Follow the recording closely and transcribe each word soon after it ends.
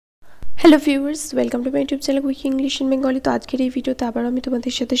Hello viewers, welcome to my YouTube channel quick English in Bengali. তো আজকের এই ভিডিওতে আবার আমি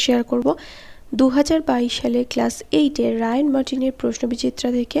তোমাদের সাথে শেয়ার করব 2022 সালে ক্লাস 8-এর রায়ন মার্টিনের প্রশ্ন বিচিত্রা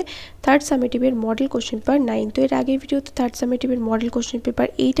থেকে থার্ড সামেটিভের মডেল কোশ্চেন পেপার 9। তো এর আগের ভিডিওতে থার্ড সামেটিভের মডেল কোশ্চেন পেপার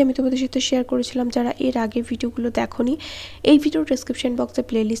 8 আমি তোমাদের সাথে শেয়ার করেছিলাম। যারা এর আগের ভিডিওগুলো দেখোনি, এই ভিডিওর ডেসক্রিপশন বক্সে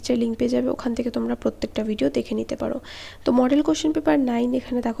প্লেলিস্টের লিঙ্ক পেয়ে যাবে, ওখান থেকে তোমরা প্রত্যেকটা ভিডিও দেখে নিতে পারো। তো মডেল কোশ্চেন পেপার 9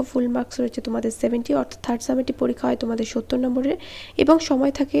 এখানে দেখো ফুল মার্কস রয়েছে তোমাদের 70, অর্থাৎ থার্ড সামেটিভ পরীক্ষা হয় তোমাদের 70 নম্বরের এবং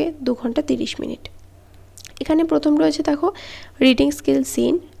সময় থাকে 2 ঘন্টা 30 মিনিট। এখানে প্রথম রয়েছে দেখো রিডিং স্কিল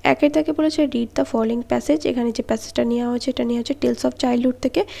সিন। একের তাকে বলেছে রিড দ্য ফলোইং প্যাসেজ। এখানে যে প্যাসেজটা নেওয়া হয়েছে এটা নেওয়া হচ্ছে টেলস অফ চাইল্ডহুড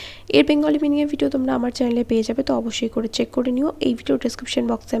থেকে। এর বেঙ্গলি মিনিংয়ের ভিডিও তোমরা আমার চ্যানেলে পেয়ে যাবে, তো অবশ্যই করে চেক করে নিও। এই ভিডিও ডেসক্রিপশন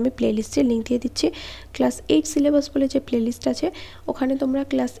বক্সে আমি প্লেলিস্টের লিঙ্ক দিয়ে দিচ্ছি। ক্লাস 8 সিলেবাস বলে যে প্লেলিস্ট আছে, ওখানে তোমরা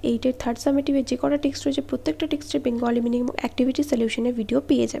ক্লাস 8-এর থার্ড সামেটিভের যে কটা টেক্সট রয়েছে প্রত্যেকটা টেক্সটের বেঙ্গলি মিনিং এবং অ্যাক্টিভিটি সলিউশনের ভিডিও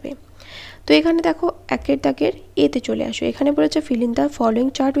পেয়ে যাবে। তো এখানে দেখো একের দাগের এতে চলে আসো। এখানে বলেছে fill in the following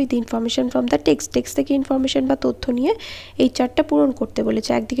chart with information from the text. Text থেকে ইনফরমেশন বা তথ্য নিয়ে এই চার্টটা পূরণ করতে বলেছে।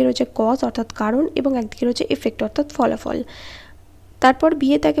 একদিকে রয়েছে কজ অর্থাৎ কারণ এবং একদিকে রয়েছে এফেক্ট অর্থাৎ ফলাফল। তারপর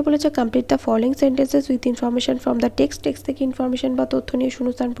বিয়ে তাকে বলেছে complete the following sentences with information from the text. Text থেকে ইনফরমেশন বা তথ্য নিয়ে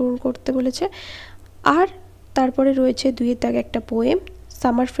শূন্যস্থান পূরণ করতে বলেছে। আর তারপরে রয়েছে দুইয়ের দাগে একটা পোয়েম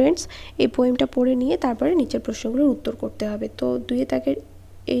সামার ফ্রেন্ডস। এই পোয়েমটা পড়ে নিয়ে তারপরে নিচের প্রশ্নগুলোর উত্তর করতে হবে। তো দুইয়ের দাগের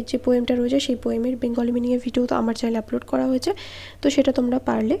এই যে পোয়েমটা রয়েছে সেই পোয়েমের বেঙ্গলি মিনিংয়ের ভিডিও তো আমার চ্যানেলে আপলোড করা হয়েছে, তো সেটা তোমরা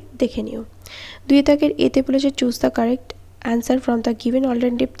পারলে দেখে নিও। দুই দাগের এতে বলেছে choose the correct answer from the given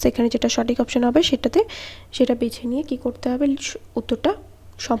alternative. সেখানে যেটা সঠিক অপশন হবে সেটা বেছে নিয়ে কি করতে হবে, উত্তরটা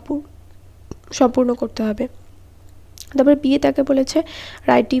সম্পূর্ণ করতে হবে। তারপরে বিয়ে তাকে বলেছে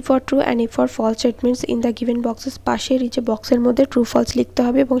right D for true and A for false statements in the given boxes. পাশের এই যে বক্সের মধ্যে ট্রু ফলস লিখতে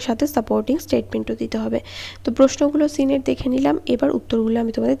হবে এবং সাথে সাপোর্টিং স্টেটমেন্টও দিতে হবে। তো প্রশ্নগুলো সিনের দেখে নিলাম, এবার উত্তরগুলো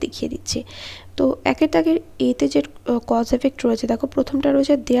আমি তোমাদের দেখিয়ে দিচ্ছি। তো একের দাগের এতে যে কজ এফেক্ট রয়েছে দেখো, প্রথমটা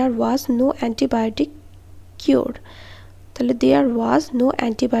রয়েছে দেয়ার ওয়াজ নো অ্যান্টিবায়োটিক কিওর। তাহলে দেয়ার ওয়াজ নো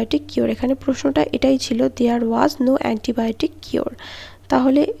অ্যান্টিবায়োটিক কিওর, এখানে প্রশ্নটা এটাই ছিল, দেয়ার ওয়াজ নো অ্যান্টিবায়োটিক কিওর।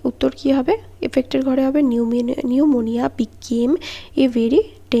 তাহলে উত্তর কি হবে, এফেক্টের ঘরে হবে pneumonia became a very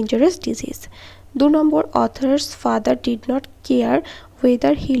dangerous disease. 2 number authors father did not care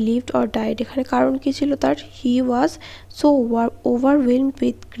whether he lived or died. এখানে কারণ কি ছিল তার, হি was so overwhelmed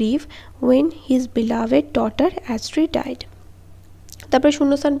with grief when his beloved daughter অ্যাস্ট্রি died. তারপরে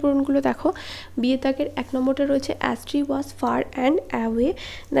শূন্যস্থান পূরণগুলো দেখো। বিয়ে তাকের 1 নম্বরটা রয়েছে অ্যাস্ট্রি ওয়াজ fur and away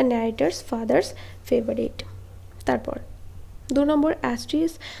the narrator's father's favourite. তারপর 2 নম্বর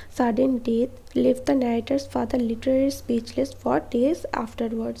অ্যাস্ট্রি's sudden death left the narrator's father literally speechless for days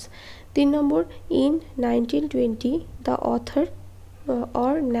afterwards. 3 number in 1920 the author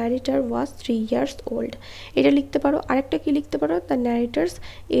or narrator was 3 years old. এটা লিখতে পারো। আরেকটা কি লিখতে পারো, the narrator's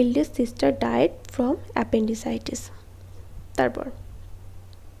eldest sister died from appendicitis. তারপর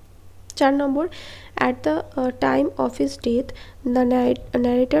 4 নম্বর at the time of his death the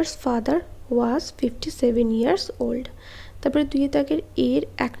narrator's father was 57 years old. তারপরে 2 দাগের এর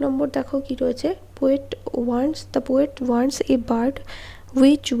 1 নম্বর দেখো কি রয়েছে, the poet wants a bird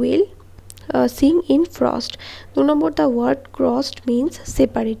which will sing in frost. 2 number the word crossed means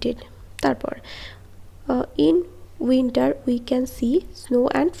separated. তারপর in winter we can see snow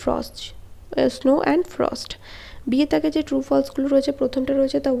and frost. বিয়ে তাকে যে ট্রু ফলসগুলো রয়েছে, প্রথমটা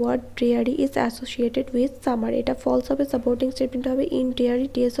রয়েছে the word ড্রেয়ারি is associated with summer. এটা false হবে, supporting statement হবে in ড্রেয়ারি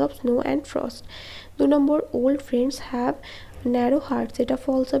days of snow and frost. 2 number old friends have narrow hertz. এটা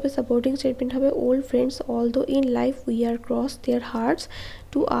ফলস হবে, সাপোর্টিং স্টেটমেন্ট হবে old friends although in life we are cross there hertz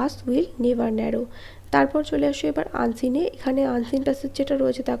to us will never narrow. তারপর চলে আসো এবার আনসিনে। এখানে unseen passage যেটা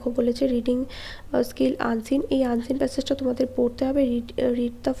রয়েছে দেখো বলেছে রিডিং স্কিল আনসিন। এই আনসিন প্যাসেজটা তোমাদের পড়তে হবে,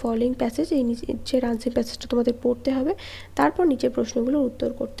 রিড দ্য ফলোইং প্যাসেজ। এই নিচের আনসিন প্যাসেজটা তোমাদের পড়তে হবে, তারপর নিচের প্রশ্নগুলোর উত্তর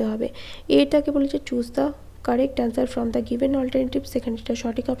করতে হবে। এটাকে বলেছে choose the correct answer from the given alternative. সেখানে যেটা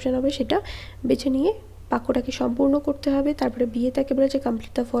সঠিক অপশান হবে সেটা বেছে নিয়ে বাক্যটাকে সম্পূর্ণ করতে হবে। তারপরে বিয়ে তাকে বলেছে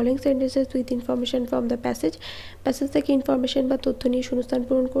complete the following sentences with information from the passage. Passage থেকে ইনফরমেশন বা তথ্য নিয়ে শূন্যস্থান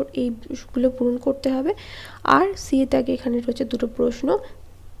এইগুলো পূরণ করতে হবে। আর সি তাকে এখানে রয়েছে 2টো প্রশ্ন,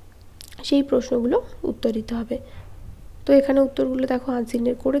 সেই প্রশ্নগুলো উত্তর দিতে হবে। তো এখানে উত্তরগুলো দেখো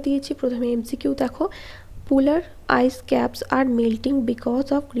আনসিনের করে দিয়েছি। প্রথমে এমসিকিউ দেখো, পোলার ice caps are melting because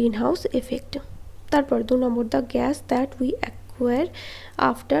of green house effect. তারপর 2 নম্বর the gas that we acquire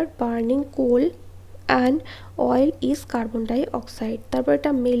after burning coal and oil is carbon dioxide. তারপর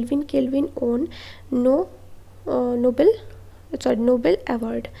এটা Melvin Calvin on Nobel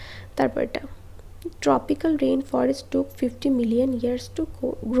award. তারপর এটা tropical rain forest took 50 million years to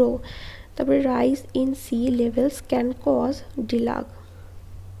grow. তারপরে rise in sea levels can cause ডিলাগ।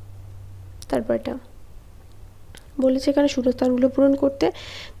 তারপর এটা বলেছে এখানে শূন্যস্থানগুলো পূরণ করতে।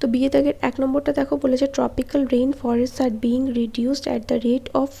 তো বিয়ে দাগের 1 নম্বরটা দেখো বলেছে tropical rain forests are being reduced at the rate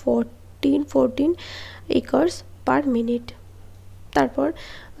of 14 acres per minute। তারপর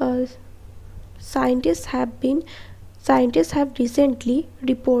scientists have recently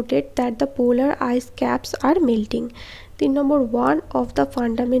reported that the polar ice caps are melting। 3 number, one of the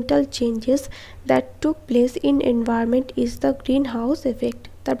fundamental changes that took place in environment is the greenhouse effect।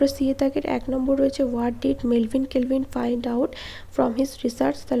 তারপর C এ দাগের 1 নম্বর রয়েছে what did Melvin Calvin find out from his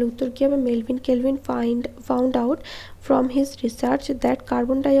research. তাহলে উত্তর কী হবে? Melvin Calvin found out from his research that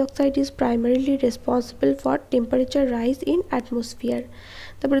carbon dioxide is primarily responsible for temperature rise in atmosphere।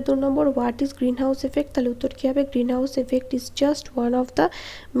 তারপরে 2 নম্বর what is green house effect. তাহলে উত্তর কী হবে? Green house effect is just one of the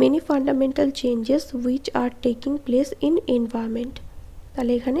many fundamental changes which are taking place in environment.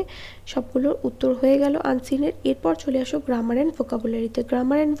 তাহলে এখানে সবগুলোর উত্তর হয়ে গেল আনসিনের। এরপর চলে আসো গ্রামার অ্যান্ড ভোকাবুলারিতে।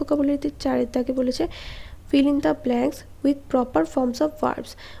 গ্রামার অ্যান্ড ভোকাবুলারিতে 4 দাগে বলেছে fill in the blanks with proper forms of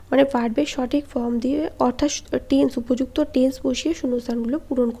verbs, মানে ভার্বের সঠিক ফর্ম দিয়ে অর্থাৎ টেন্স, উপযুক্ত টেন্স বসিয়ে শূন্যস্থানগুলো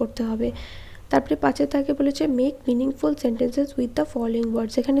পূরণ করতে হবে। তারপরে 5 দাগে বলেছে make meaningful sentences with the following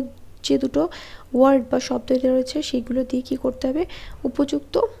words. এখানে যে দুটো ওয়ার্ড বা শব্দ রয়েছে সেগুলো দিয়ে কী করতে হবে?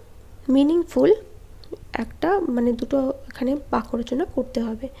 উপযুক্ত মিনিংফুল একটা মানে দুটো এখানে বাক্য রচনা করতে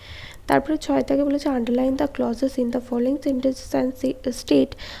হবে। তারপরে 6 থেকে বলেছে underline the clauses in the following sentences and state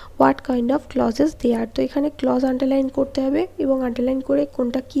what kind of clauses দে আর। তো এখানে ক্লজ আন্ডারলাইন করতে হবে এবং আন্ডারলাইন করে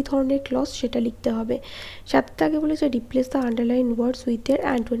কোনটা কী ধরনের ক্লজ সেটা লিখতে হবে। 7 থেকে বলেছে replace the underline words with their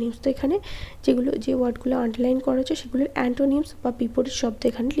antonyms. তো এখানে যে ওয়ার্ডগুলো আন্ডারলাইন করা হচ্ছে সেগুলোর অ্যান্টোনিমস বা বিপরীত শব্দ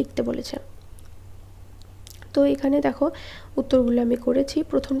এখানে লিখতে বলেছে। তো এখানে দেখো উত্তরগুলো আমি করেছি।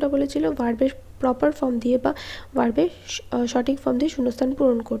 প্রথমটা বলেছিল ভার্বের প্রপার ফর্ম দিয়ে বা ভার্বের সঠিক ফর্ম দিয়ে শূন্যস্থান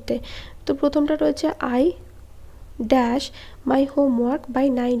পূরণ করতে। তো প্রথমটা রয়েছে I dash my homework by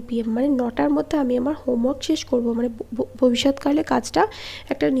 9 PM, মানে 9টার মধ্যে আমি আমার হোমওয়ার্ক শেষ করব, মানে ভবিষ্যৎকালে কাজটা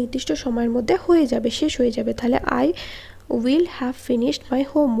একটা নির্দিষ্ট সময়ের মধ্যে হয়ে যাবে, শেষ হয়ে যাবে। তাহলে I will have finished my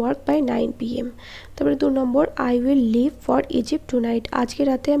homework by 9 PM। তারপরে 2 নম্বর I will leave for Egypt tonight, আজকে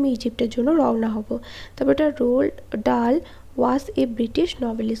রাতে আমি ইজিপ্টের জন্য রওনা হব। তারপর এটা রোল্ড ডাল ওয়াজ এ ব্রিটিশ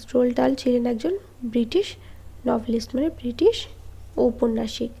নভেলিস্ট, রোল্ড ডাল ছিলেন একজন ব্রিটিশ নভেলিস্ট, মানে ব্রিটিশ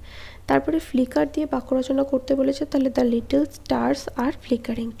ঔপন্যাসিক। তারপরে ফ্লিকার দিয়ে বাক্য রচনা করতে বলেছে। তাহলে the little stars R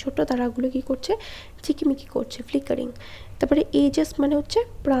flickering, ছোট তারাগুলো কি করছে? চিকিমিকি করছে, ফ্লিকারিং। তারপরে এজেস মানে হচ্ছে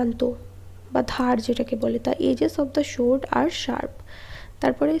প্রান্ত বা ধার যেটাকে বলে, the edges of the শোর্ড R sharp.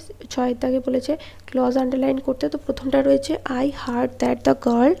 তারপরে 6 দাগে বলেছে ক্লজ আন্ডারলাইন করতে। তো প্রথমটা রয়েছে I hard that the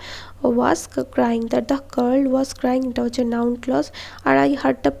girl was crying, that the girl was crying, এটা হচ্ছে noun clause. R I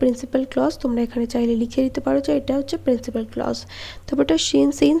hard the principal clause, তোমরা এখানে চাইলে লিখে দিতে পারো যে এটা হচ্ছে প্রিন্সিপাল ক্লজ। তারপরটা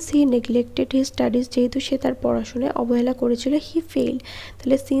since he neglected his studies, যেহেতু সে তার পড়াশোনায় অবহেলা করেছিল, হি ফেল,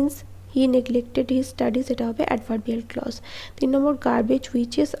 তাহলে since he neglected his studies এটা হবে adverbial clause. 3 number garbage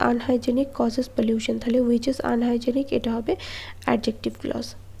which is unhygienic causes pollution, তাহলে হুইচ ইজ আনহাইজেনিক এটা হবে অ্যাডজেক্টিভ ক্লজ।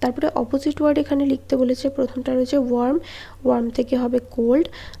 তারপরে অপোজিট ওয়ার্ড এখানে লিখতে বলেছে। প্রথমটা রয়েছে ওয়ার্ম, ওয়ার্ম থেকে হবে কোল্ড,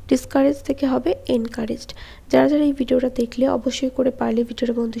 ডিসকারেজ থেকে হবে এনকারেজড। যারা যারা এই ভিডিওটা দেখলে অবশ্যই করে পারলে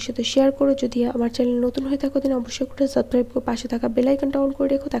ভিডিওটা বন্ধুদের সাথে শেয়ার করো। যদি আমার চ্যানেল নতুন হয়ে থাকো দেন অবশ্যই করে সাবস্ক্রাইব করে পাশে থাকা বেল আইকনটা অন করে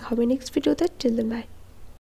রেখো। দেখা হবে নেক্সট ভিডিওতে। Till then by.